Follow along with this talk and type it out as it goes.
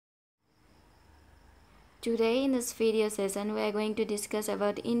Today in this video session we are going to discuss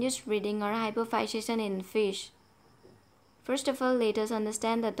about induced breeding or hypophysation in fish. First of all, let us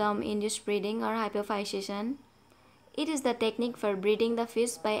understand the term induced breeding or hypophysation. It is the technique for breeding the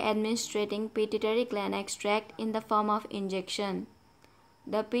fish by administering pituitary gland extract in the form of injection.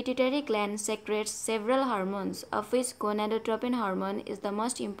 The pituitary gland secretes several hormones, of which gonadotropin hormone is the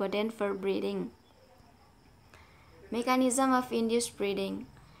most important for breeding. Mechanism of induced breeding.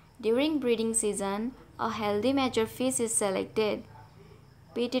 During breeding season, a healthy mature fish is selected.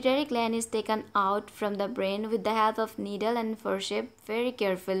 Pituitary gland is taken out from the brain with the help of needle and forceps very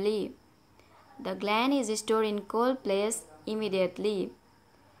carefully. The gland is stored in cold place immediately,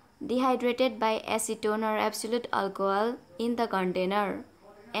 dehydrated by acetone or absolute alcohol in the container,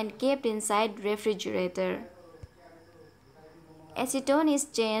 and kept inside refrigerator. Acetone is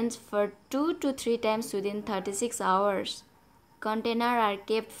changed for 2 to 3 times within 36 hours. Containers are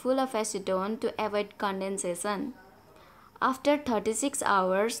kept full of acetone to avoid condensation. After 36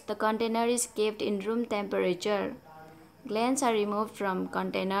 hours, the container is kept in room temperature. Glands are removed from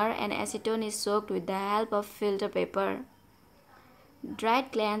container and acetone is soaked with the help of filter paper.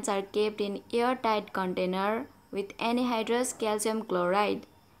 Dried glands are kept in airtight container with anhydrous calcium chloride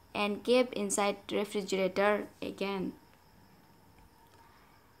and kept inside refrigerator again.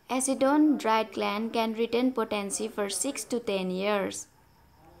 Acetone dried gland can retain potency for 6 to 10 years.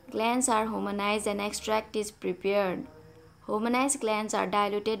 Glands are homogenized and extract is prepared. Homogenized glands are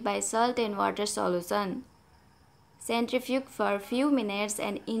diluted by salt and water solution, centrifuged for few minutes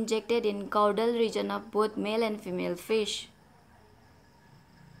and injected in caudal region of both male and female fish.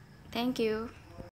 Thank you.